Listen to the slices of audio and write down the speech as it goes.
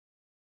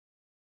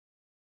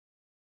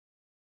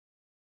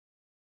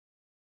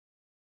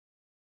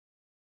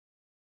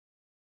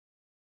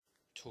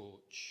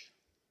Torch.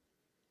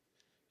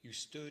 You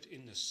stood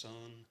in the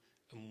sun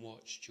and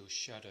watched your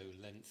shadow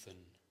lengthen,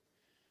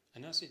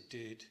 and as it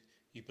did,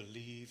 you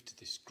believed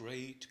this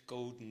great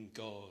golden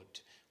god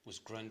was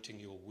granting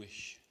your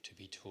wish to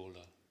be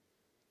taller.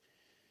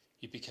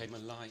 You became a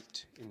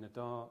light in the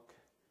dark,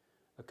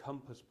 a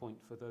compass point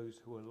for those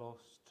who are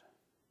lost.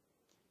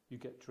 You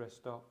get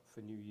dressed up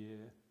for New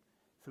Year,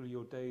 fill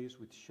your days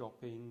with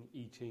shopping,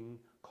 eating,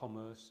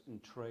 commerce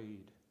and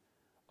trade.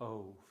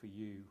 Oh, for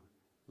you,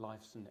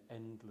 life's an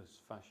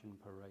endless fashion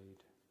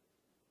parade.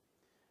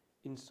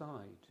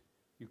 Inside,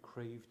 you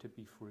crave to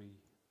be free,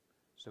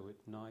 so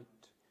at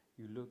night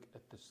you look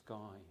at the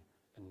sky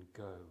and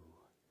go,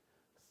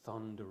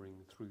 thundering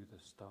through the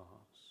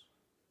stars.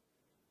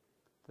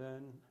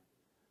 Then,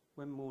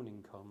 when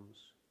morning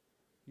comes,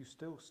 you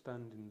still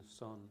stand in the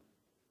sun,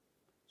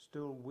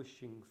 still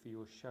wishing for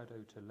your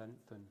shadow to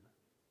lengthen,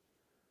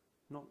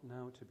 not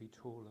now to be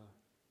taller,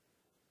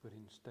 but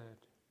instead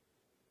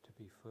to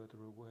be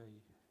further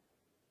away.